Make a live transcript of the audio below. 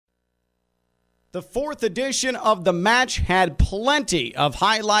The fourth edition of the match had plenty of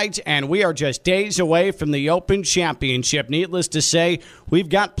highlights, and we are just days away from the Open Championship. Needless to say, we've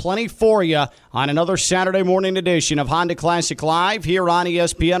got plenty for you on another Saturday morning edition of Honda Classic Live here on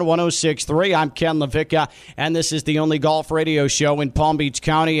ESPN 106.3. I'm Ken LaVicka, and this is the only golf radio show in Palm Beach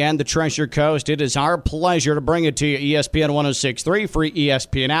County and the Treasure Coast. It is our pleasure to bring it to you, ESPN 106.3, free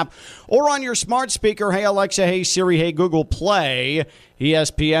ESPN app, or on your smart speaker. Hey, Alexa, hey, Siri, hey, Google Play.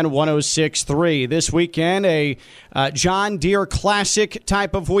 ESPN 106.3. This weekend, a John Deere Classic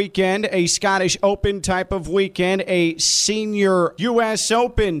type of weekend, a Scottish Open type of weekend, a Senior U.S.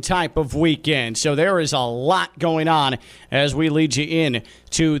 Open type of weekend. So there is a lot going on as we lead you in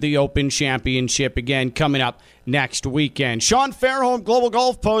to the Open Championship again coming up next weekend. Sean Fairholm, Global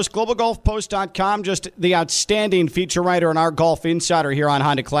Golf Post, globalgolfpost.com, just the outstanding feature writer and our golf insider here on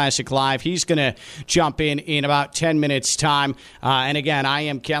Honda Classic Live. He's going to jump in about 10 minutes' time. And again, I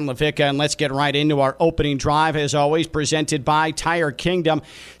am Ken LaVicka, and let's get right into our opening drive, as always, presented by Tire Kingdom.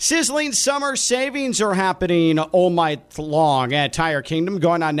 Sizzling summer savings are happening all month long at Tire Kingdom.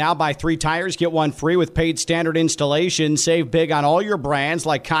 Going on now, buy 3 tires, get 1 free with paid standard installation. Save big on all your brands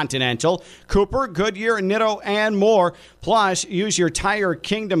like Continental, Cooper, Goodyear, Nitto, and more. Plus, use your Tire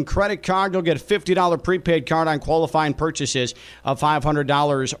Kingdom credit card. You'll get a $50 prepaid card on qualifying purchases of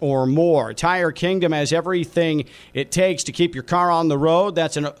 $500 or more. Tire Kingdom has everything it takes to keep your car on the road.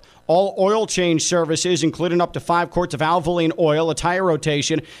 That's an all oil change services, including up to 5 quarts of Valvoline oil, a tire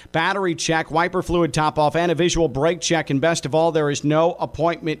rotation, battery check, wiper fluid top-off, and a visual brake check. And best of all, there is no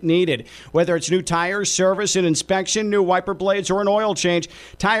appointment needed. Whether it's new tires, service and inspection, new wiper blades, or an oil change,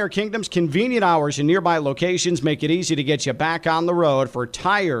 Tire Kingdom's convenient hours in nearby locations make it easy to get you back on the road. For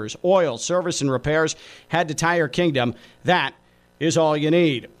tires, oil, service, and repairs, head to Tire Kingdom. That is all you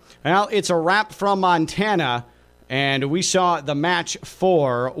need. Well, it's a wrap from Montana. And we saw the match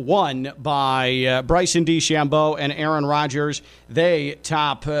 4 won by Bryson DeChambeau and Aaron Rodgers. They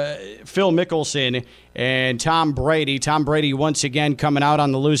top Phil Mickelson and Tom Brady. Tom Brady once again coming out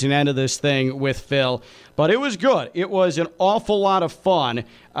on the losing end of this thing with Phil. But it was good. It was an awful lot of fun.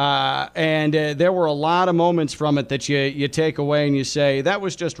 And there were a lot of moments from it that you take away and you say, that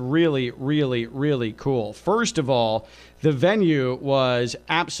was just really, really, really cool. First of all, the venue was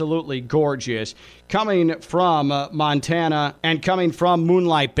absolutely gorgeous. Coming from Montana and coming from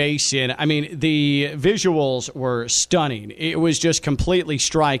Moonlight Basin, I mean, the visuals were stunning. It was just completely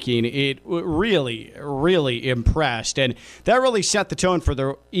striking. It really, really impressed. And that really set the tone for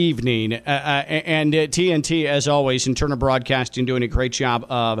the evening. And TNT, as always, and Turner Broadcasting doing a great job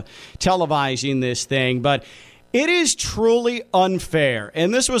of televising this thing. But it is truly unfair,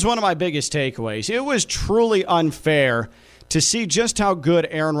 and this was one of my biggest takeaways. It was truly unfair to see just how good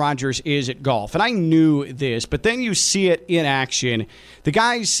Aaron Rodgers is at golf. And I knew this, but then you see it in action. The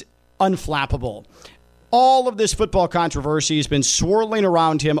guy's unflappable. All of this football controversy has been swirling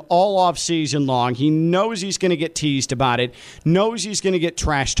around him all off season long. He knows he's going to get teased about it, knows he's going to get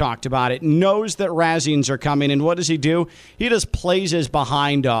trash talked about it, knows that razzings are coming, and what does he do? He just plays his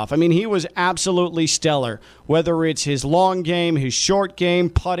behind off. I mean, he was absolutely stellar, whether it's his long game, his short game,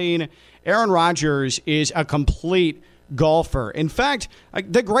 putting. Aaron Rodgers is a complete golfer. In fact,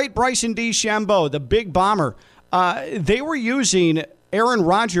 the great Bryson DeChambeau, the big bomber, they were using Aaron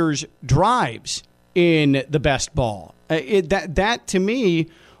Rodgers' drives in the best ball. That to me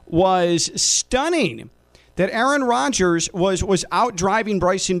was stunning. That Aaron Rodgers was out driving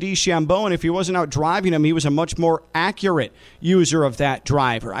Bryson DeChambeau, and if he wasn't out driving him, he was a much more accurate user of that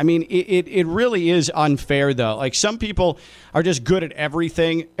driver. I mean, it really is unfair, though. Like, some people are just good at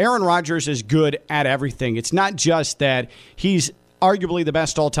everything. Aaron Rodgers is good at everything. It's not just that he's arguably the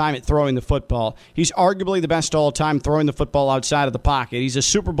best all-time at throwing the football. He's arguably the best all-time throwing the football outside of the pocket. He's a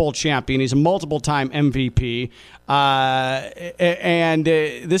Super Bowl champion. He's a multiple-time MVP. And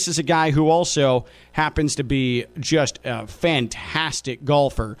this is a guy who also happens to be just a fantastic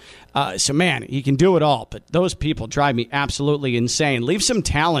golfer. So, man, he can do it all. But those people drive me absolutely insane. Leave some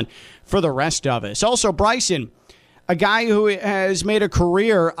talent for the rest of us. Also, Bryson, a guy who has made a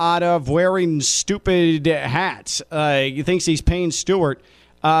career out of wearing stupid hats. He thinks he's Payne Stewart.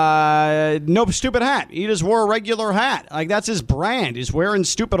 No stupid hat. He just wore a regular hat. Like, that's his brand. He's wearing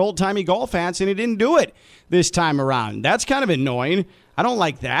stupid old-timey golf hats, and he didn't do it this time around. That's kind of annoying. I don't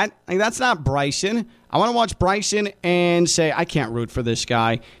like that. Like, that's not Bryson. I want to watch Bryson and say, I can't root for this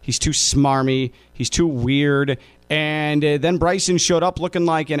guy. He's too smarmy. He's too weird. And then Bryson showed up looking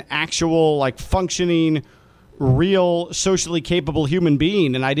like an actual, like, functioning, real, socially capable human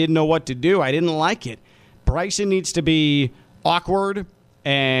being, and I didn't know what to do. I didn't like it. Bryson needs to be awkward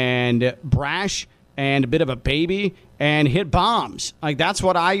and brash and a bit of a baby and hit bombs. Like, that's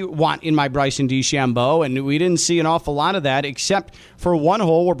what I want in my Bryson DeChambeau, and we didn't see an awful lot of that except for one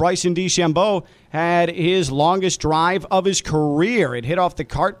hole where Bryson DeChambeau had his longest drive of his career. It hit off the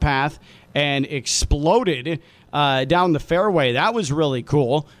cart path and exploded down the fairway. That was really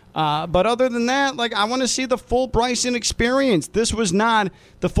cool. But other than that, like, I want to see the full Bryson experience. This was not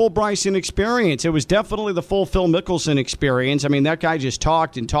the full Bryson experience. It was definitely the full Phil Mickelson experience. I mean, that guy just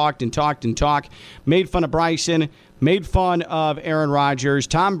talked and talked and talked and talked, made fun of Bryson, made fun of Aaron Rodgers.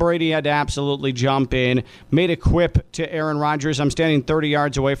 Tom Brady had to absolutely jump in, made a quip to Aaron Rodgers. I'm standing 30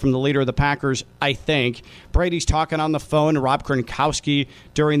 yards away from the leader of the Packers, I think. Brady's talking on the phone to Rob Gronkowski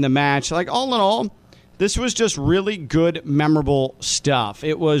during the match. Like, all in all, this was just really good, memorable stuff.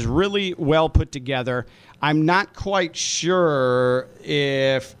 It was really well put together. I'm not quite sure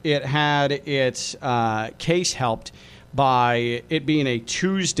if it had its case helped by it being a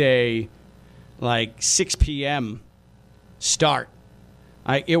Tuesday, like 6 p.m. start.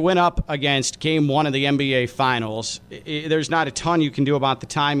 It went up against Game 1 of the NBA Finals. There's not a ton you can do about the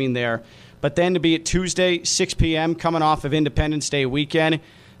timing there. But then to be at Tuesday, 6 p.m., coming off of Independence Day weekend,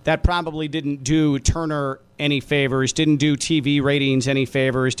 that probably didn't do Turner any favors, didn't do TV ratings any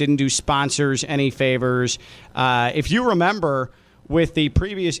favors, didn't do sponsors any favors. If you remember, with the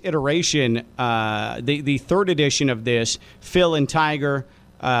previous iteration, the third edition of this, Phil and Tiger,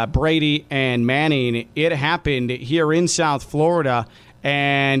 Brady and Manning, it happened here in South Florida,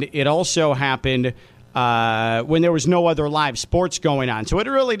 and it also happened when there was no other live sports going on. So it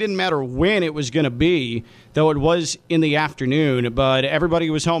really didn't matter when it was going to be, though it was in the afternoon, but everybody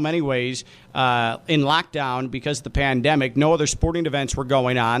was home anyways in lockdown because of the pandemic. No other sporting events were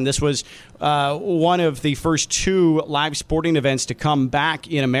going on. This was one of the first two live sporting events to come back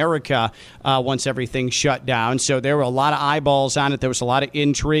in America once everything shut down. So there were a lot of eyeballs on it. There was a lot of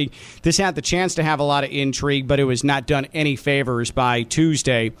intrigue. This had the chance to have a lot of intrigue, but it was not done any favors by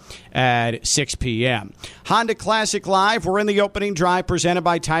Tuesday at 6 p.m. Honda Classic Live. We're in the opening drive presented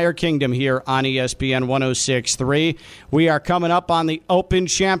by Tire Kingdom here on ESPN 106.3. We are coming up on the Open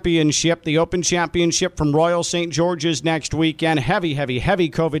Championship. The Open Championship from Royal St. George's next weekend. Heavy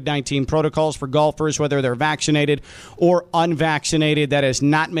COVID-19 protocols for golfers, whether they're vaccinated or unvaccinated. That has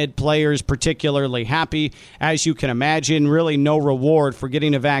not made players particularly happy. As you can imagine, really no reward for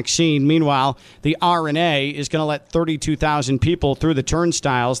getting a vaccine. Meanwhile, the RNA is going to let 32,000 people through the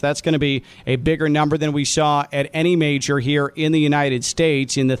turnstiles. That's going to be a bigger number than we saw at any major here in the United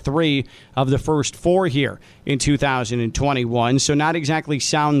States in the 3 of the first 4 here in 2021. So not exactly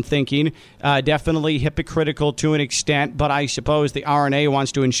sound thinking, definitely hypocritical to an extent, but I suppose the RNA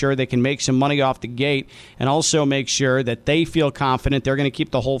wants to ensure they can make some money off the gate and also make sure that they feel confident they're going to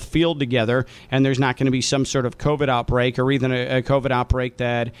keep the whole field together and there's not going to be some sort of COVID outbreak or even a COVID outbreak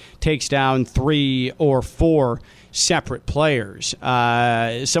that takes down 3 or 4 separate players.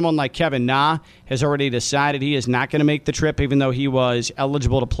 Someone like Kevin Na has already decided he is not going to make the trip, even though he was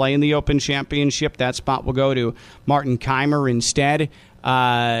eligible to play in the Open Championship. That spot will go to Martin Kaymer instead.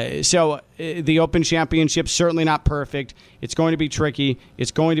 So the Open Championship, certainly not perfect. It's going to be tricky.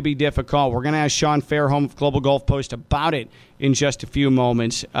 It's going to be difficult. We're going to ask Sean Fairholm of Global Golf Post about it in just a few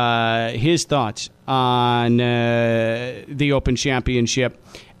moments. His thoughts on the Open Championship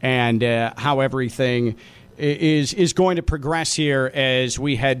and how everything is going to progress here as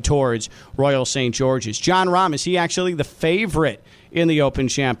we head towards Royal St. George's. Jon Rahm, is he actually the favorite in the Open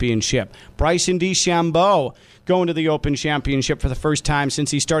Championship? Bryson DeChambeau going to the Open Championship for the first time since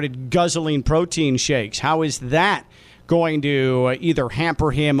he started guzzling protein shakes. How is that going to either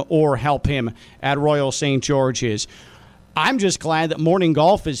hamper him or help him at Royal St. George's? I'm just glad that morning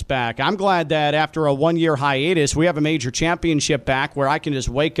golf is back. I'm glad that after a 1-year hiatus, we have a major championship back where I can just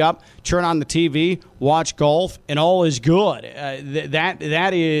wake up, turn on the TV, watch golf, and all is good.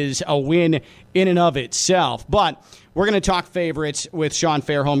 That is a win in and of itself. But we're going to talk favorites with Sean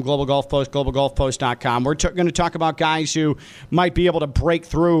Fairholm, Global Golf Post, globalgolfpost.com. We're going to talk about guys who might be able to break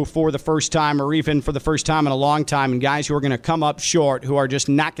through for the first time or even for the first time in a long time, and guys who are going to come up short, who are just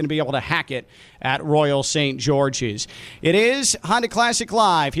not going to be able to hack it at Royal St. George's. It is Honda Classic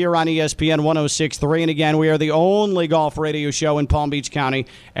Live here on ESPN 106.3, and again, we are the only golf radio show in Palm Beach County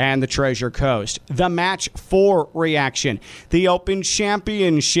and the Treasure Coast. The Match 4 reaction, the Open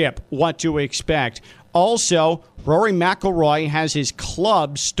Championship, what to expect. Also, Rory McIlroy has his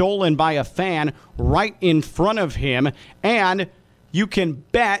club stolen by a fan right in front of him, and you can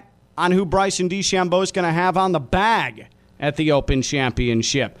bet on who Bryson DeChambeau is going to have on the bag at the Open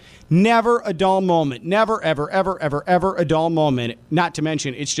Championship. Never a dull moment. Never, ever, ever, ever, ever a dull moment. Not to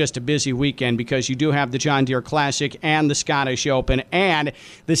mention, it's just a busy weekend because you do have the John Deere Classic and the Scottish Open and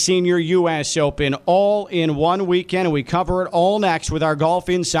the Senior U.S. Open all in one weekend, and we cover it all next with our golf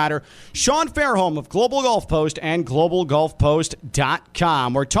insider, Sean Fairholm of Global Golf Post and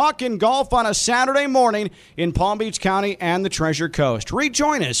globalgolfpost.com. We're talking golf on a Saturday morning in Palm Beach County and the Treasure Coast.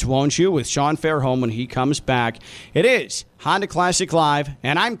 Rejoin us, won't you, with Sean Fairholm when he comes back. It is Honda Classic Live,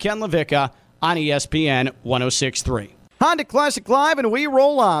 and I'm Ken LaVicka on ESPN 106.3. Honda Classic Live, and we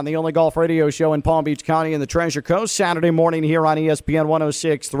roll on, the only golf radio show in Palm Beach County and the Treasure Coast, Saturday morning here on ESPN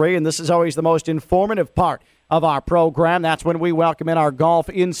 106.3, and this is always the most informative part of our program. That's when we welcome in our golf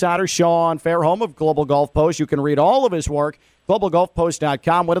insider, Sean Fairholm of Global Golf Post. You can read all of his work,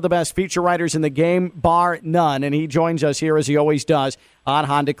 globalgolfpost.com. One of the best feature writers in the game, bar none, and he joins us here as he always does on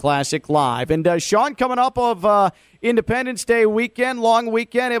Honda Classic Live. And Sean, coming up of Independence Day weekend, long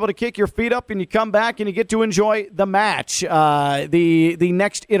weekend, able to kick your feet up, and you come back and you get to enjoy the match, the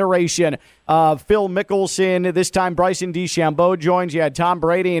next iteration of Phil Mickelson. This time Bryson DeChambeau joins. You had Tom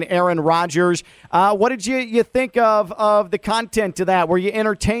Brady and Aaron Rodgers. What did you think of the content to that? Were you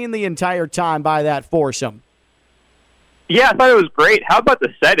entertained the entire time by that foursome? Yeah, I thought it was great. How about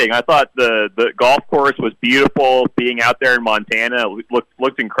the setting? I thought the golf course was beautiful. Being out there in Montana, it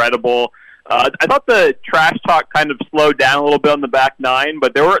looked incredible. I thought the trash talk kind of slowed down a little bit on the back nine,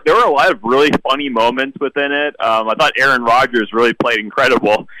 but there were a lot of really funny moments within it. I thought Aaron Rodgers really played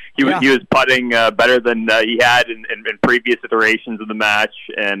incredible. He was putting better than he had in previous iterations of the match,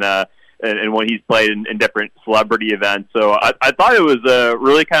 and when he's played in different celebrity events. So I thought it was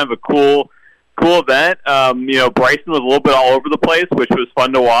really kind of a cool event. Bryson was a little bit all over the place, which was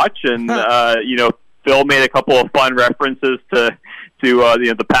fun to watch, and Phil made a couple of fun references to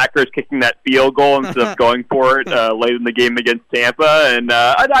the Packers kicking that field goal instead of going for it late in the game against Tampa, and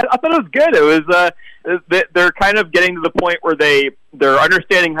I thought it was good. It was they're kind of getting to the point where they're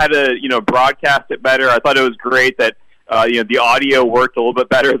understanding how to broadcast it better. I thought it was great that the audio worked a little bit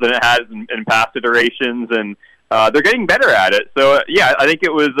better than it has in past iterations, and they're getting better at it. So I think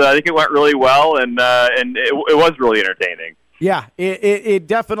it went really well, and it was really entertaining. Yeah, it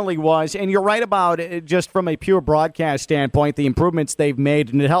definitely was. And you're right about it, just from a pure broadcast standpoint, the improvements they've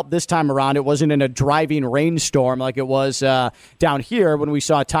made. And it helped this time around. It wasn't in a driving rainstorm like it was down here when we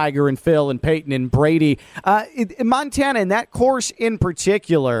saw Tiger and Phil and Peyton and Brady. In Montana, and that course in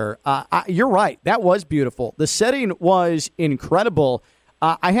particular, you're right. That was beautiful. The setting was incredible.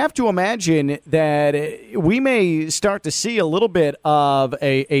 I have to imagine that we may start to see a little bit of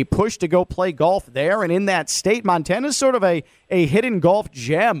a push to go play golf there. And in that state, Montana's sort of a hidden golf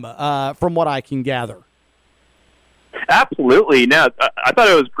gem from what I can gather. Absolutely. No, I thought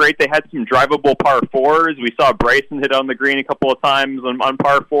it was great. They had some drivable par fours. We saw Bryson hit on the green a couple of times on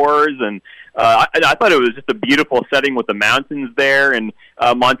par fours, and I thought it was just a beautiful setting with the mountains there. And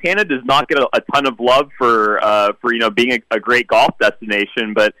Montana does not get a ton of love for being a great golf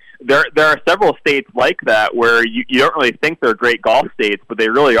destination, but there are several states like that where you don't really think they're great golf states, but they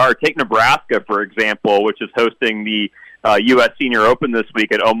really are. Take Nebraska, for example, which is hosting the U.S. Senior Open this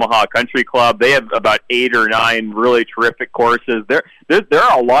week at Omaha Country Club. They have about 8 or 9 really terrific courses. There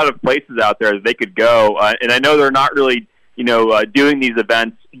are a lot of places out there that they could go, and I know they're not really doing these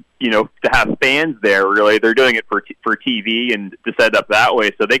events to have fans there. Really, they're doing it for TV and to set it up that way,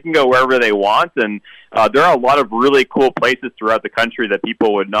 so they can go wherever they want. And there are a lot of really cool places throughout the country that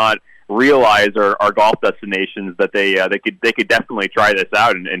people would not realize are golf destinations that they could definitely try this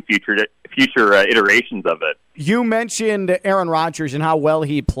out in future iterations of it. You mentioned Aaron Rodgers and how well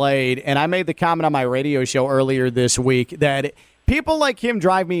he played, and I made the comment on my radio show earlier this week that people like him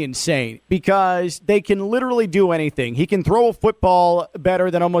drive me insane because they can literally do anything. He can throw a football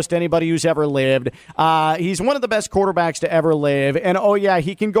better than almost anybody who's ever lived. He's one of the best quarterbacks to ever live. And,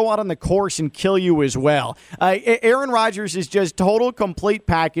 he can go out on the course and kill you as well. Aaron Rodgers is just total, complete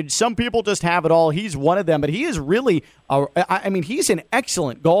package. Some people just have it all. He's one of them. But he is really, he's an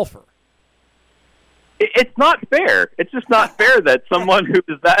excellent golfer. It's not fair. It's just not fair that someone who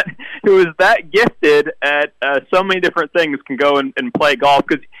is that gifted at so many different things can go and play golf.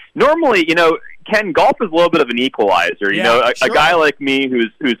 Because normally, Ken, golf is a little bit of an equalizer. A guy like me who's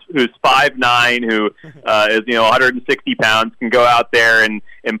 5'9", who is 160 pounds, can go out there and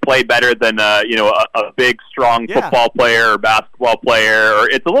play better than a big, strong football player or basketball player. Or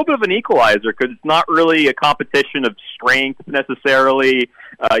it's a little bit of an equalizer because it's not really a competition of strength necessarily.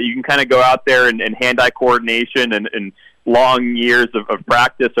 You can kind of go out there and hand-eye coordination and long years of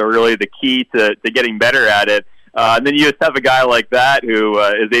practice are really the key to getting better at it. And then you just have a guy like that who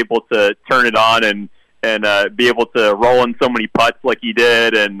is able to turn it on and and be able to roll in so many putts like he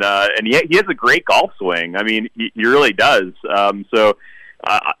did, and he has a great golf swing. I mean, he really does.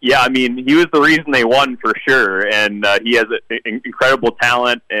 Yeah, I mean, he was the reason they won for sure, and he has incredible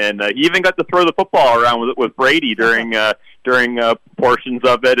talent, and he even got to throw the football around with Brady during portions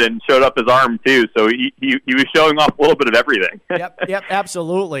of it, and showed up his arm too. So he was showing off a little bit of everything. Yep,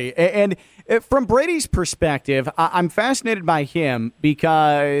 absolutely. And from Brady's perspective, I'm fascinated by him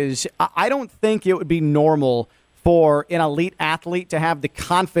because I don't think it would be normal for an elite athlete to have the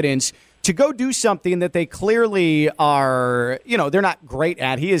confidence to go do something that they clearly are, they're not great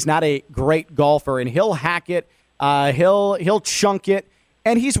at. He is not a great golfer, and he'll hack it, he'll chunk it,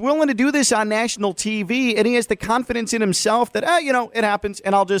 and he's willing to do this on national TV, and he has the confidence in himself that, it happens,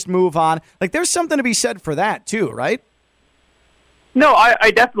 and I'll just move on. Like, there's something to be said for that, too, right? No,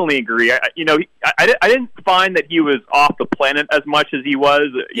 I definitely agree. I didn't find that he was off the planet as much as he was,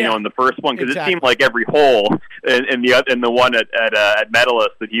 in the first one, because It seemed like every hole in the one at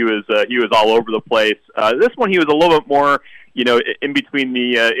Medalist that he was all over the place. This one he was a little bit more, in between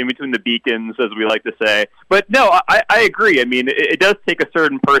the beacons, as we like to say. But no, I agree. I mean, it does take a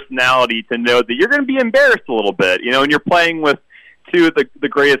certain personality to know that you're going to be embarrassed a little bit, and you're playing with two of the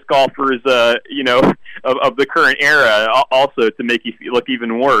greatest golfers, of the current era, also to make you look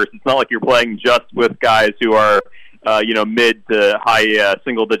even worse. It's not like you're playing just with guys who are, mid to high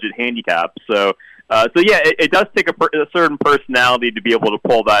single-digit handicaps. So yeah, it does take a certain personality to be able to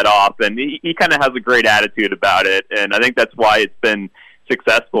pull that off, and he kind of has a great attitude about it, and I think that's why it's been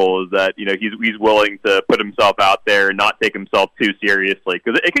successful, is that he's willing to put himself out there and not take himself too seriously,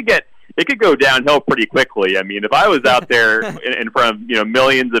 because it could go downhill pretty quickly. I mean, if I was out there in front of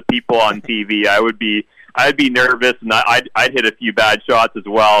millions of people on TV, I'd be nervous, and I'd hit a few bad shots as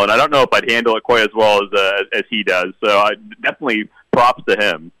well, and I don't know if I'd handle it quite as well as he does. So definitely props to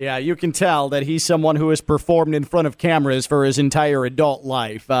him. Yeah, you can tell that he's someone who has performed in front of cameras for his entire adult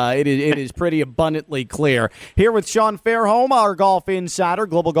life. It is pretty abundantly clear. Here with Sean Fairholm, our golf insider,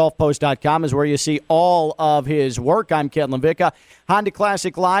 globalgolfpost.com is where you see all of his work. I'm Ken Levicka. Honda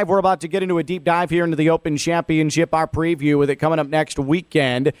Classic Live. We're about to get into a deep dive here into the Open Championship, our preview with it coming up next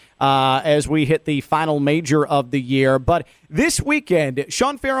weekend as we hit the final major of the year. But this weekend,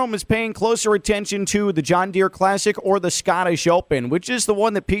 Sean Fairholm is paying closer attention to the John Deere Classic or the Scottish Open. Which is the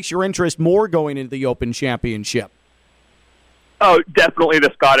one that piques your interest more going into the Open Championship? Oh, definitely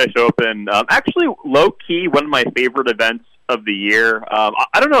the Scottish Open. Actually, low-key, one of my favorite events of the year.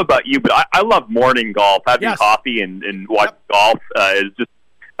 I don't know about you, but I love morning golf. Having coffee and watching golf is just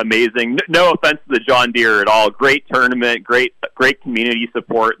amazing. No offense to the John Deere at all. Great tournament, great community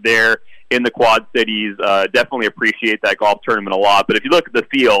support there in the Quad Cities. Definitely appreciate that golf tournament a lot. But if you look at the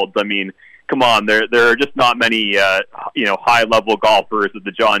fields, I mean, come on, there are just not many high-level golfers at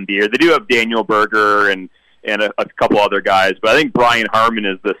the John Deere. They do have Daniel Berger and a couple other guys, but I think Brian Harman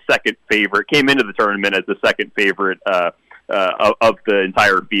is the second favorite. Came into the tournament as the second favorite of the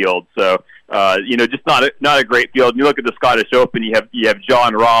entire field. So just not a great field. And you look at the Scottish Open, you have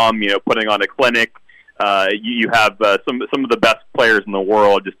Jon Rahm, putting on a clinic. You have some of the best players in the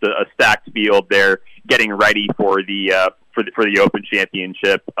world, just a stacked field there, getting ready for the Open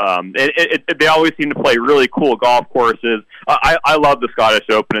Championship. They always seem to play really cool golf courses. I love the Scottish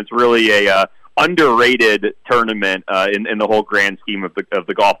Open. It's really a underrated tournament in the whole grand scheme of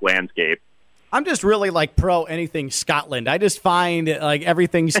the golf landscape. I'm just really pro anything Scotland. I just find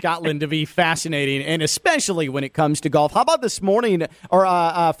everything Scotland to be fascinating, and especially when it comes to golf. How about this morning, or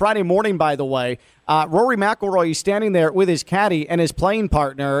Friday morning, by the way, Rory McIlroy is standing there with his caddy and his playing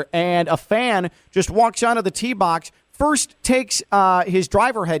partner, and a fan just walks onto the tee box, first takes his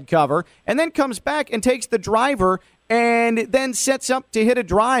driver head cover, and then comes back and takes the driver and then sets up to hit a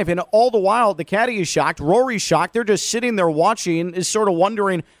drive. And all the while, the caddy is shocked. Rory's shocked. They're just sitting there watching, is sort of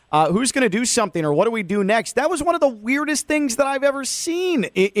wondering who's going to do something or what do we do next. That was one of the weirdest things that I've ever seen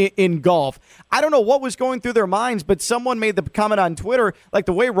in golf. I don't know what was going through their minds, but someone made the comment on Twitter,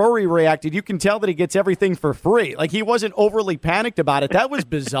 the way Rory reacted, you can tell that he gets everything for free. He wasn't overly panicked about it. That was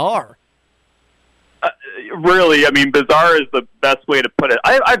bizarre. Really, I mean, bizarre is the best way to put it.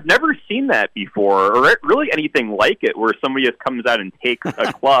 I've never seen that before, or really anything like it, where somebody just comes out and takes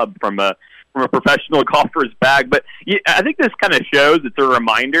a club from a professional golfer's bag. But I think this kind of shows, it's a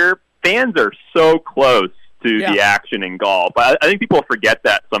reminder, fans are so close to the action in golf. I think people forget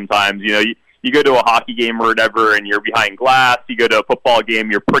that sometimes. You go to a hockey game or whatever, and you're behind glass. You go to a football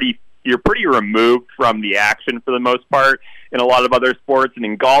game, you're pretty removed from the action for the most part. In a lot of other sports, and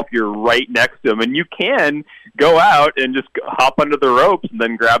in golf, you're right next to them, and you can go out and just hop under the ropes and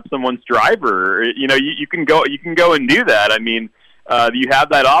then grab someone's driver. You can go and do that. I mean, you have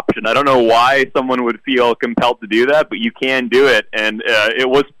that option. I don't know why someone would feel compelled to do that, but you can do it. And it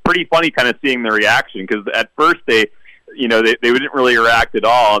was pretty funny kind of seeing the reaction, because at first they didn't really react at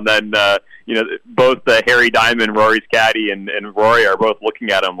all. And then, both Harry Diamond, Rory's caddy, and Rory are both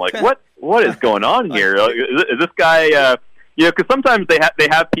looking at him like, what is going on here? Is this guy, because sometimes they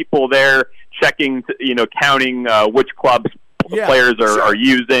have people there checking, counting which clubs players are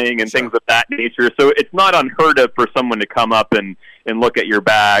using and things of that nature. So it's not unheard of for someone to come up and look at your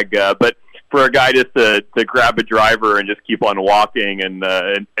bag. But for a guy just to grab a driver and just keep on walking and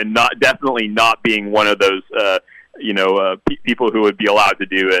definitely not being one of those, people who would be allowed to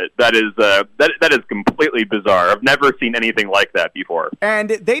do it. That is completely bizarre. I've never seen anything like that before. And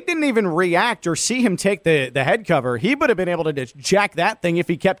they didn't even react or see him take the head cover. He would have been able to just jack that thing if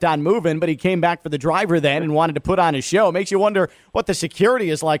he kept on moving, but he came back for the driver then and wanted to put on his show. It makes you wonder what the security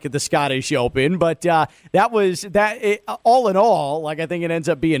is like at the Scottish Open. But all in all, I think it ends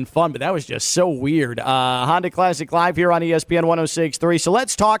up being fun, but that was just so weird. Honda Classic Live here on ESPN 106.3. So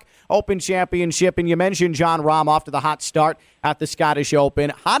let's talk Open Championship. And you mentioned Jon Rahm off to the hot start at the Scottish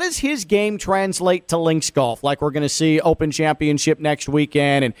Open. How does his game translate to links golf? Like we're going to see Open Championship next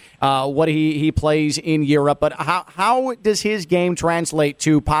weekend and what he plays in Europe. But how does his game translate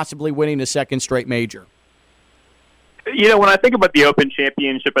to possibly winning a second straight major? When I think about the Open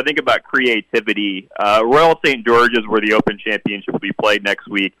Championship, I think about creativity. Royal St. George's, where the Open Championship will be played next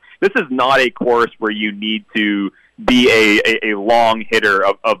week, this is not a course where you need to be a long hitter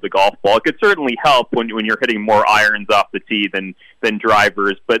of the golf ball. It could certainly help when you're hitting more irons off the tee than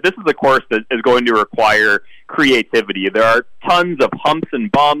drivers, but this is a course that is going to require creativity. There are tons of humps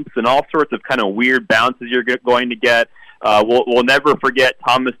and bumps and all sorts of kind of weird bounces you're going to get. We'll never forget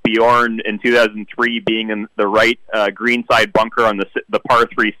Thomas Bjorn in 2003 being in the right greenside bunker on the par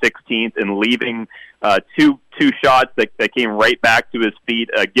 3 16th and leaving two shots that came right back to his feet,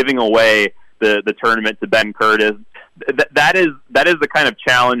 giving away the tournament to Ben Curtis. That is the kind of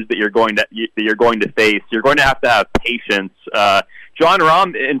challenge that you're going to face. You're going to have patience. Jon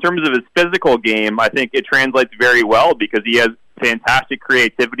Rahm, in terms of his physical game, I think it translates very well because he has fantastic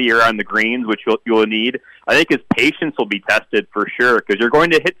creativity around the greens, which you'll need. I think his patience will be tested for sure because you're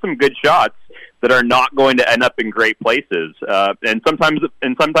going to hit some good shots that are not going to end up in great places, and sometimes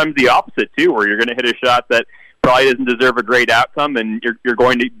the opposite too, where you're going to hit a shot that probably doesn't deserve a great outcome, and you're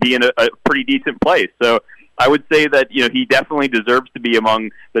going to be in a pretty decent place. So I would say that he definitely deserves to be among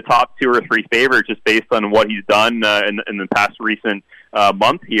the top 2 or 3 favorites just based on what he's done in the past recent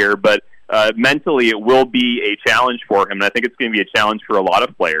month here. But mentally, it will be a challenge for him, and I think it's going to be a challenge for a lot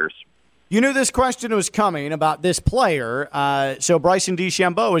of players. You knew this question was coming about this player. So Bryson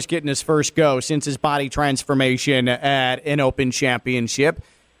DeChambeau is getting his first go since his body transformation at an Open Championship.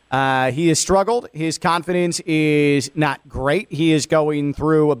 He has struggled. His confidence is not great. He is going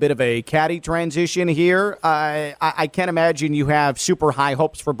through a bit of a caddy transition here. I can't imagine you have super high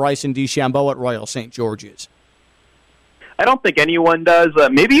hopes for Bryson DeChambeau at Royal St. George's. I don't think anyone does.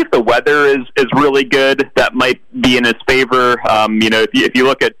 Maybe if the weather is really good, that might be in his favor. If you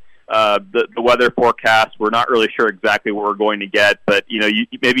look at the weather forecast, we're not really sure exactly what we're going to get, but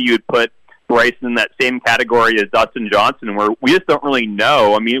maybe you would put Bryson in that same category as Dustin Johnson, where we just don't really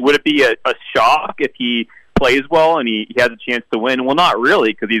know. I mean, would it be a shock if he plays well and he has a chance to win? Well, not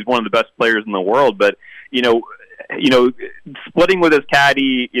really, because he's one of the best players in the world. But splitting with his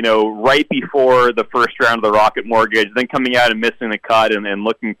caddy, right before the first round of the Rocket Mortgage, then coming out and missing the cut and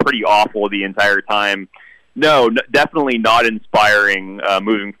looking pretty awful the entire time. No, definitely not inspiring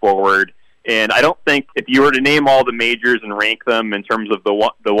moving forward. And I don't think if you were to name all the majors and rank them in terms of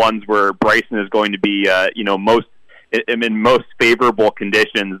the ones where Bryson is going to be, most in most favorable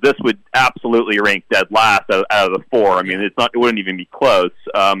conditions, this would absolutely rank dead last out of the 4. I mean, it wouldn't even be close.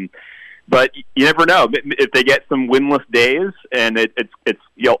 But you never know if they get some winless days, and it's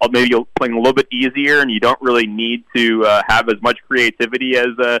maybe you're playing a little bit easier, and you don't really need to have as much creativity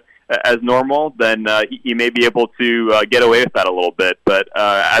as normal, then he may be able to get away with that a little bit. But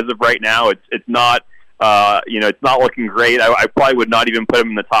as of right now, it's not it's not looking great. I probably would not even put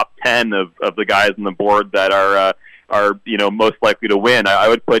him in the top 10 of the guys on the board that are most likely to win. I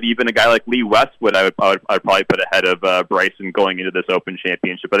would put even a guy like Lee Westwood. I'd probably put ahead of Bryson going into this Open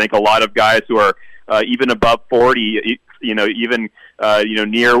Championship. I think a lot of guys who are even above 40, even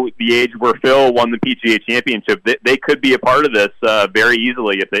near the age where Phil won the PGA Championship, they could be a part of this very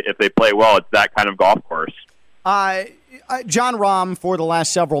easily if they play well. It's that kind of golf course. Jon Rahm, for the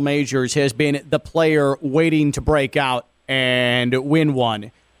last several majors, has been the player waiting to break out and win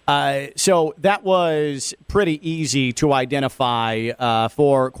one. So that was pretty easy to identify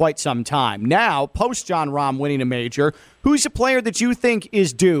for quite some time. Now, post Jon Rahm winning a major, who's a player that you think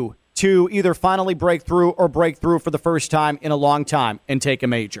is due to either finally break through or break through for the first time in a long time and take a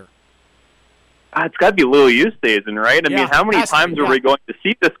major? It's got to be Louis Oosthuizen, right? I mean, how many times are we going to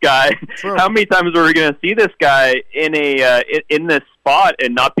see this guy? True. How many times are we going to see this guy in in this spot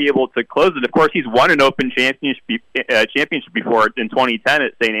and not be able to close it? Of course, he's won an Open championship before in 2010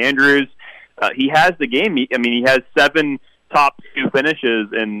 at St. Andrews. He has the game. He has 7 top 2 finishes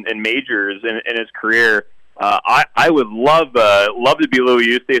in majors in his career. I would love to be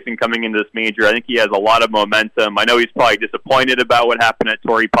Louis Oosthuizen coming into this major. I think he has a lot of momentum. I know he's probably disappointed about what happened at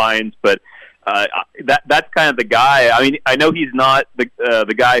Torrey Pines, but that's kind of the guy. I mean, I know he's not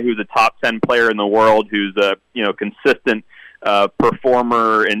the guy who's a top 10 player in the world, who's a consistent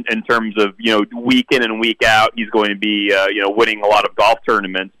performer in terms of week in and week out. He's going to be winning a lot of golf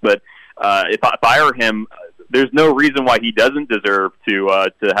tournaments. But if I were him, there's no reason why he doesn't deserve to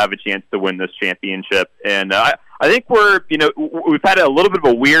have a chance to win this championship. And I think we've had a little bit of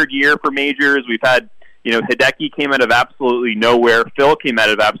a weird year for majors. We've had Hideki came out of absolutely nowhere. Phil came out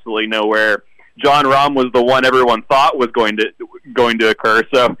of absolutely nowhere. Jon Rahm was the one everyone thought was going to occur.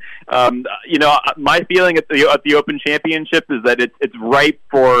 So, my feeling at the Open Championship is that it's ripe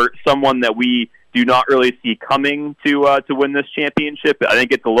for someone that we do not really see coming to win this championship. I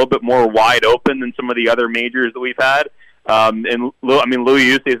think it's a little bit more wide open than some of the other majors that we've had. Louis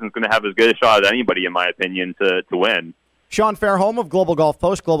Oosthuizen is going to have as good a shot as anybody, in my opinion, to win. Sean Fairholm of Global Golf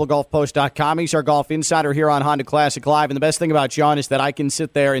Post, globalgolfpost.com. He's our golf insider here on Honda Classic Live. And the best thing about Sean is that I can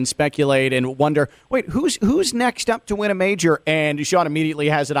sit there and speculate and wonder, wait, who's next up to win a major? And Sean immediately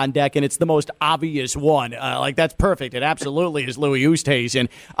has it on deck, and it's the most obvious one. That's perfect. It absolutely is Louis Oosthuizen.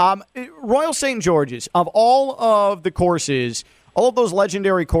 Royal St. George's, of all of the courses, all of those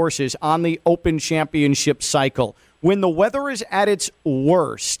legendary courses on the Open Championship cycle, when the weather is at its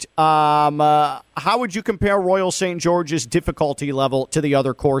worst, how would you compare Royal St. George's difficulty level to the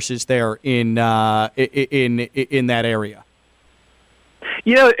other courses there in that area?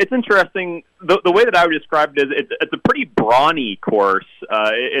 It's interesting. The way that I would describe it is it's a pretty brawny course.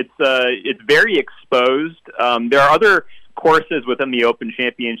 It's very exposed. There are other courses within the Open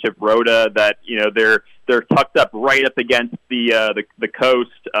Championship Rota that they're tucked up right up against the coast,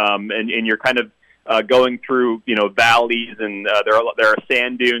 and you're kind of going through valleys, and there are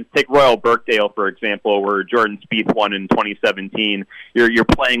sand dunes. Take Royal Birkdale, for example, where Jordan Spieth won in 2017. You're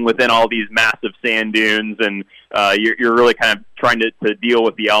playing within all these massive sand dunes, and you're really kind of trying to deal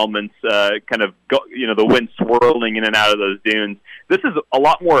with the elements, the wind swirling in and out of those dunes. This is a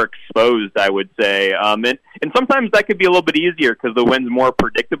lot more exposed, I would say, and sometimes that could be a little bit easier because the wind's more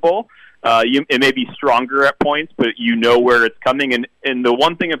predictable. It may be stronger at points, but where it's coming. And the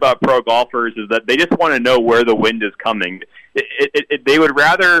one thing about pro golfers is that they just want to know where the wind is coming. They would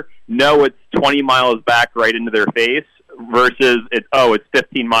rather know it's 20 miles back right into their face versus it's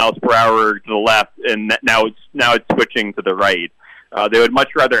 15 miles per hour to the left, and now it's switching to the right. They would much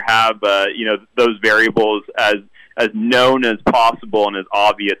rather have those variables as known as possible and as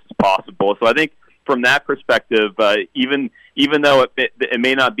obvious as possible. So I think from that perspective, even though it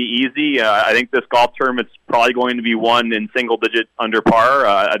may not be easy, I think this golf tournament's probably going to be won in single digit under par.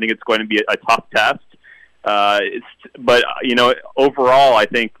 I think it's going to be a tough test. But overall, I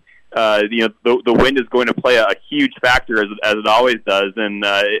think the wind is going to play a huge factor as it always does, and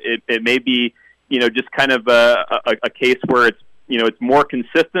it may be just kind of a case where it's more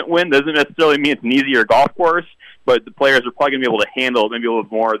consistent wind. Doesn't necessarily mean it's an easier golf course, but the players are probably going to be able to handle it maybe a little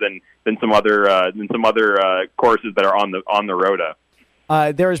more than some other courses that are on the Rota.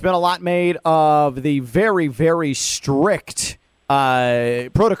 There has been a lot made of the very, very strict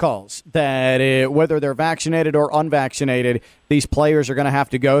protocols that whether they're vaccinated or unvaccinated, these players are going to have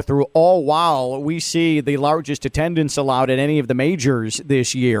to go through, all while we see the largest attendance allowed at any of the majors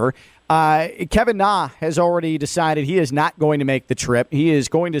this year. Kevin Na has already decided he is not going to make the trip. He is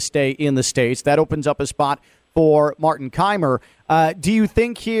going to stay in the States. That opens up a spot for Martin Kaymer. Do you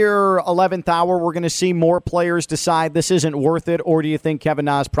think here, 11th hour, we're going to see more players decide this isn't worth it, or do you think Kevin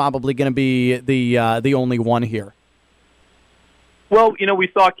Na is probably going to be the only one here? Well, we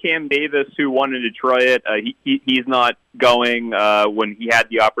saw Cam Davis, who won in Detroit. He's not going when he had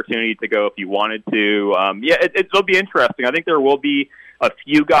the opportunity to go if he wanted to. It'll be interesting. I think there will be a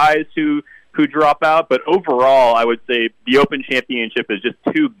few guys who drop out, but overall, I would say the Open Championship is just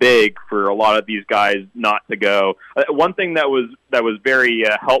too big for a lot of these guys not to go. One thing that was very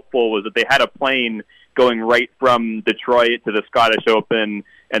helpful was that they had a plane going right from Detroit to the Scottish Open,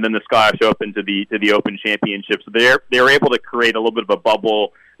 and then the Scottish Open to the Open Championship. So they were able to create a little bit of a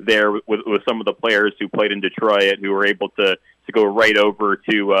bubble there with some of the players who played in Detroit who were able to go right over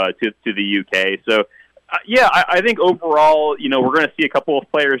to the UK. So. I think overall, we're going to see a couple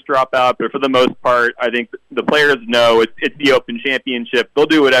of players drop out, but for the most part, I think the players know it's the Open Championship. They'll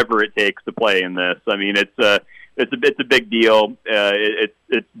do whatever it takes to play in this. I mean, it's a big deal.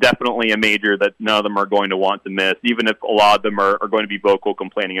 It's definitely a major that none of them are going to want to miss, even if a lot of them are going to be vocal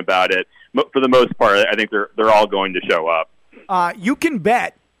complaining about it. But for the most part, I think they're all going to show up. You can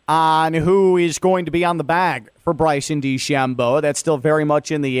bet on who is going to be on the bag for Bryson DeChambeau. That's still very much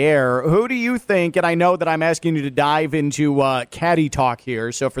in the air. Who do you think, and I know that I'm asking you to dive into caddy talk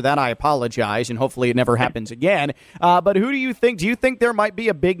here, so for that I apologize, and hopefully it never happens again. But who do you think? Do you think there might be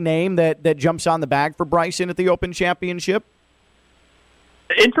a big name that jumps on the bag for Bryson at the Open Championship?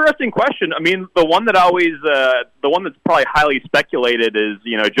 Interesting question. I mean, the one that's probably highly speculated is,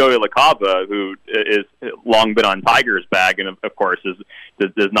 Joey LaCava, who is long been on Tiger's bag, and of course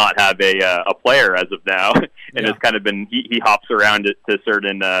does not have a player as of now, and has kind of been he hops around to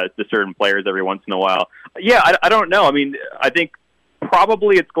certain players every once in a while. Yeah, I don't know. I mean, I think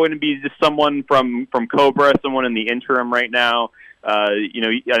probably it's going to be just someone from Cobra, someone in the interim right now. I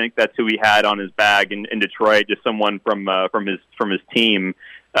think that's who he had on his bag in Detroit, just someone from his team.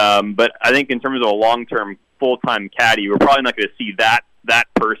 But I think in terms of a long-term full-time caddy, we're probably not going to see that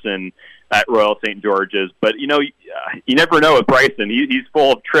person at Royal St. George's. But you never know with Bryson. He's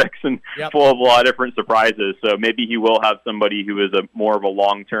full of tricks and full of a lot of different surprises. So maybe he will have somebody who is more of a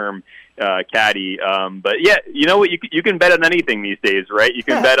long-term caddy. But yeah, you know what? You can bet on anything these days, right? You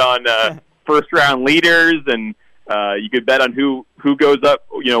can bet on first-round leaders, and you could bet on who goes up,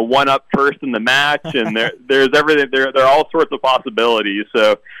 one up first in the match, and there's everything. There are all sorts of possibilities.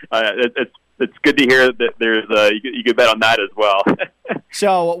 So it's good to hear that there's you could bet on that as well.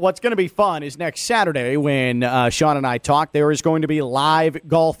 So what's going to be fun is next Saturday when Sean and I talk, there is going to be live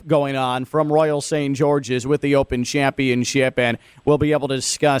golf going on from Royal St. George's with the Open Championship, and we'll be able to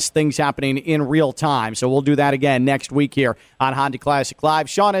discuss things happening in real time. So we'll do that again next week here on Honda Classic Live.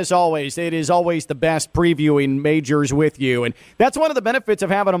 Sean, as always, it is always the best previewing majors with you, and that's one of the benefits of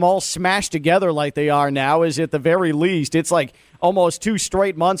having them all smashed together like they are now, is at the very least it's like almost 2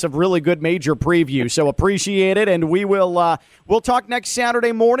 straight months of really good major preview. So appreciate it, and we'll talk next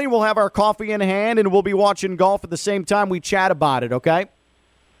Saturday morning. We'll have our coffee in hand, and we'll be watching golf at the same time we chat about it, okay?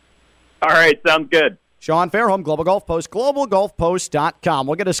 All right, sounds good. Sean Fairholm, Global Golf Post, globalgolfpost.com.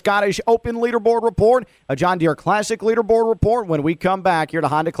 We'll get a Scottish Open leaderboard report, a John Deere Classic leaderboard report when we come back here to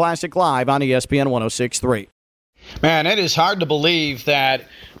Honda Classic Live on ESPN 106.3. Man, it is hard to believe that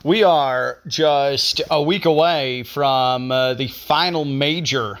we are just a week away from the final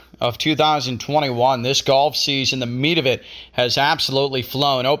major of 2021. This golf season, the meat of it has absolutely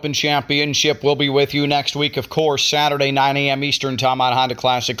flown. Open Championship will be with you next week, of course, Saturday, 9 a.m. Eastern Time on Honda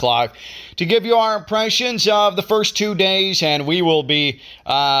Classic Live, to give you our impressions of the first 2 days, and we will be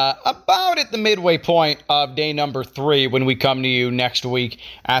about at the midway point of day number 3 when we come to you next week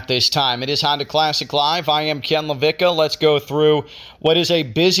at this time. It is Honda Classic Live. I am Ken LaVicka. Let's go through what is a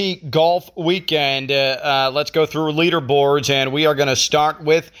busy golf weekend. Let's go through leaderboards, and we are going to start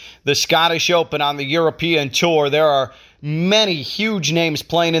with the Scottish Open on the European Tour. There are many huge names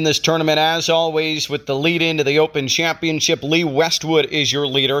playing in this tournament, as always, with the lead into the Open Championship. Lee Westwood is your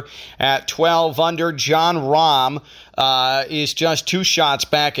leader at 12 under. Jon Rahm is just 2 shots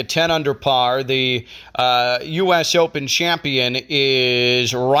back at 10 under par. The U.S. Open champion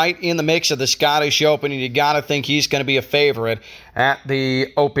is right in the mix of the Scottish Open, and you got to think he's going to be a favorite at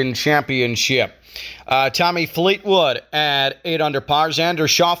the Open Championship. Tommy Fleetwood at 8 under par. Xander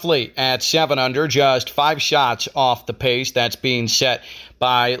Schauffele at 7 under, just 5 shots off the pace that's being set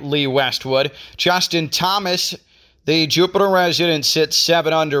by Lee Westwood. Justin Thomas, the Jupiter resident, sits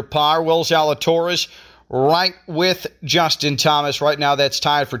 7 under par. Will Zalatoris right with Justin Thomas. Right now that's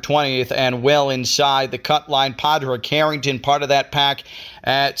tied for 20th and well inside the cut line. Padraig Harrington, part of that pack,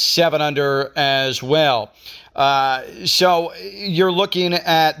 at 7 under as well. So you're looking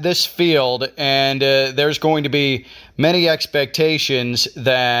at this field, and there's going to be many expectations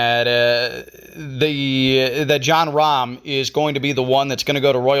that that Jon Rahm is going to be the one that's going to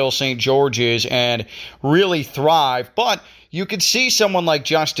go to Royal St. George's and really thrive. But you could see someone like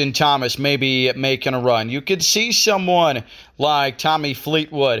Justin Thomas maybe making a run. You could see someone like Tommy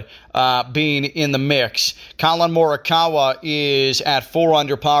Fleetwood being in the mix. Colin Morikawa is at 4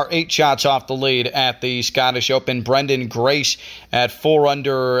 under par, 8 shots off the lead at the Scottish Open. Brendan Grace at 4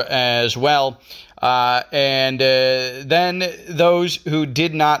 under as well. And then those who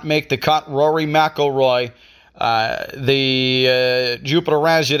did not make the cut, Rory McIlroy The Jupiter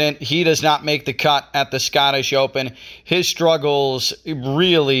resident, he does not make the cut at the Scottish Open. His struggles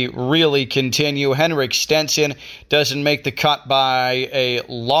really, really continue. Henrik Stenson doesn't make the cut by a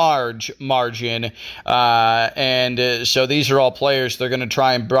large margin. So these are all players that are going to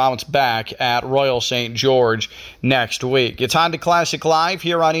try and bounce back at Royal St. George next week. It's Honda Classic Live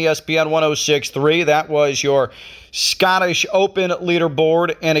here on ESPN 106.3. That was your Scottish Open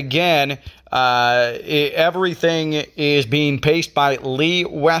leaderboard. And again, everything is being paced by Lee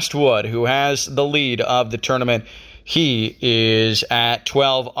Westwood, who has the lead of the tournament. He is at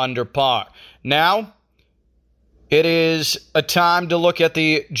 12 under par. Now, it is a time to look at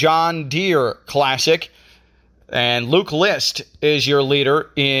the John Deere Classic. And Luke List is your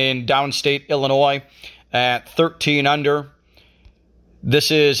leader in downstate Illinois at 13 under.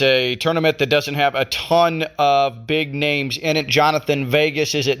 This is a tournament that doesn't have a ton of big names in it. Jonathan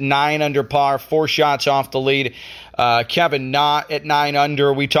Vegas is at 9 under par, 4 shots off the lead. Kevin Na at 9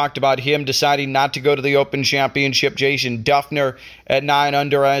 under. We talked about him deciding not to go to the Open Championship. Jason Duffner at 9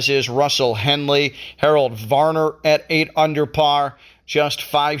 under, as is Russell Henley. Harold Varner at 8 under par, just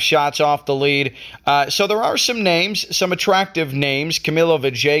 5 shots off the lead. So there are some names, some attractive names. Camilo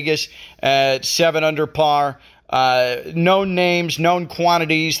Villegas at 7 under par. Known names, known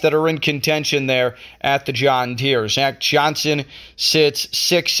quantities that are in contention there at the John Deere. Zach Johnson sits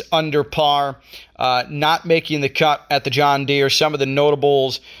 6 under par, not making the cut at the John Deere. Some of the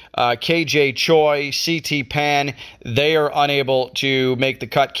notables, KJ Choi, CT Pan, they are unable to make the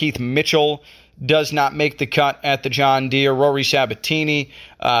cut. Keith Mitchell does not make the cut at the John Deere. Rory Sabatini,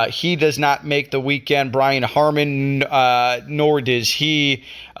 he does not make the weekend. Brian Harman, nor does he.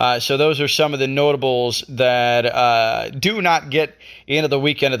 So those are some of the notables that do not get into the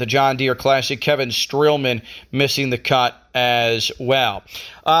weekend at the John Deere Classic. Kevin Streelman missing the cut as well.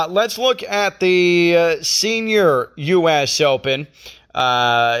 Let's look at the Senior U.S. Open.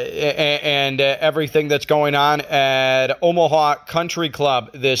 And everything that's going on at Omaha Country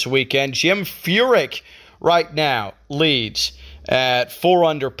Club this weekend. Jim Furyk right now leads at 4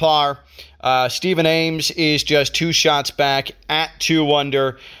 under par. Stephen Ames is just 2 shots back at 2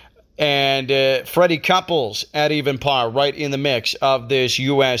 under. And Freddie Couples at even par, right in the mix of this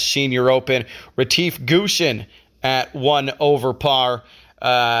U.S. Senior Open. Retief Goosen at 1 over par.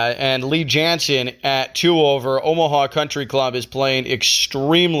 And Lee Janzen at 2 over. Omaha Country Club is playing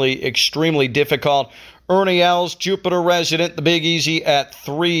extremely, extremely difficult. Ernie Els, Jupiter resident, the Big Easy at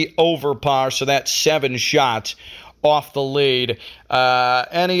 3 over par, so that's 7 shots off the lead.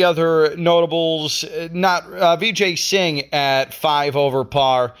 Any other notables? Not Vijay Singh at 5 over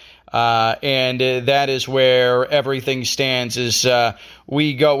par. And that is where everything stands as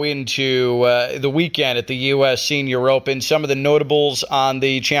we go into the weekend at the U.S. Senior Open. Some of the notables on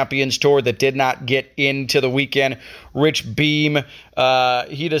the Champions Tour that did not get into the weekend. Rich Beam,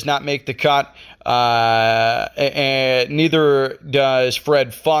 he does not make the cut. And neither does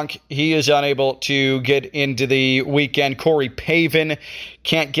Fred Funk. He is unable to get into the weekend. Corey Pavin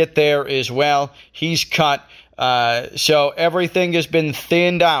can't get there as well. He's cut. So everything has been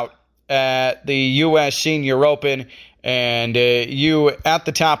thinned out at the U.S. Senior Open, and you at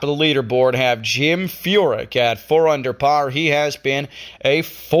the top of the leaderboard have Jim Furyk at 4 under par. He has been a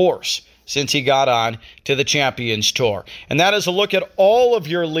force since he got on to the Champions Tour. And that is a look at all of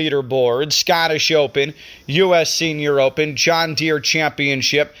your leaderboards: Scottish Open, U.S. Senior Open, John Deere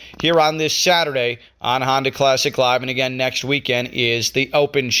Championship, here on this Saturday on Honda Classic Live. And again, next weekend is the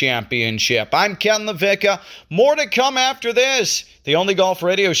Open Championship. I'm Ken LaVicka. More to come after this. The only golf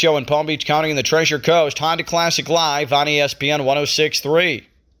radio show in Palm Beach County and the Treasure Coast, Honda Classic Live on ESPN 106.3.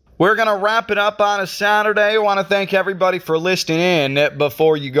 We're going to wrap it up on a Saturday. I want to thank everybody for listening in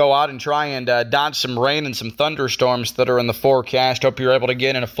before you go out and try and dodge some rain and some thunderstorms that are in the forecast. Hope you're able to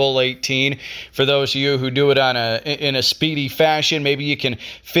get in a full 18. For those of you who do it in a speedy fashion, maybe you can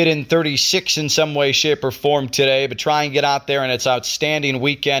fit in 36 in some way, shape, or form today. But try and get out there, and it's an outstanding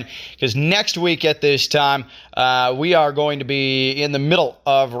weekend, because next week at this time, we are going to be in the middle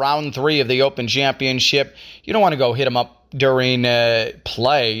of round 3 of the Open Championship. You don't want to go hit them up during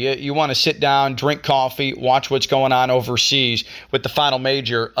play. You want to sit down, drink coffee, watch what's going on overseas with the final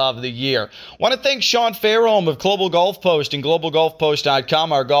major of the year. Want to thank Sean Fairholm of Global Golf Post and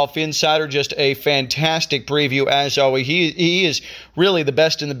globalgolfpost.com, our golf insider. Just a fantastic preview as always. He is really the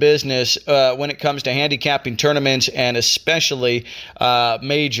best in the business when it comes to handicapping tournaments and especially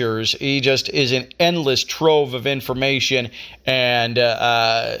majors. He just is an endless trove of information and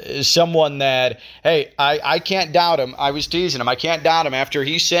someone that, hey, I can't doubt him. I was teasing him. I can't doubt him after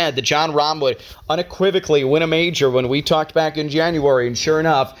he said that Jon Rahm would unequivocally win a major when we talked back in January, and sure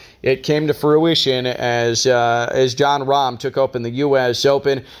enough, it came to fruition as Jon Rahm took open the U.S.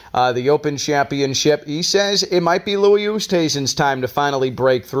 Open, the Open Championship. He says it might be Louis Oosthuizen's time to finally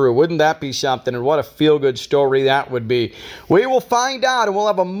break through. Wouldn't that be something? And what a feel-good story that would be. We will find out, and we'll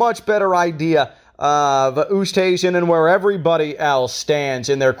have a much better idea of Oosthuizen and where everybody else stands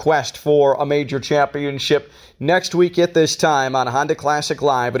in their quest for a major championship next week at this time on Honda Classic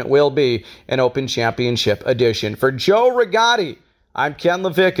Live, and it will be an Open Championship edition. For Joe Rigotti, I'm Ken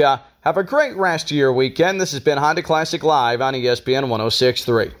LaVicka. Have a great rest of your weekend. This has been Honda Classic Live on ESPN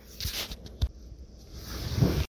 106.3.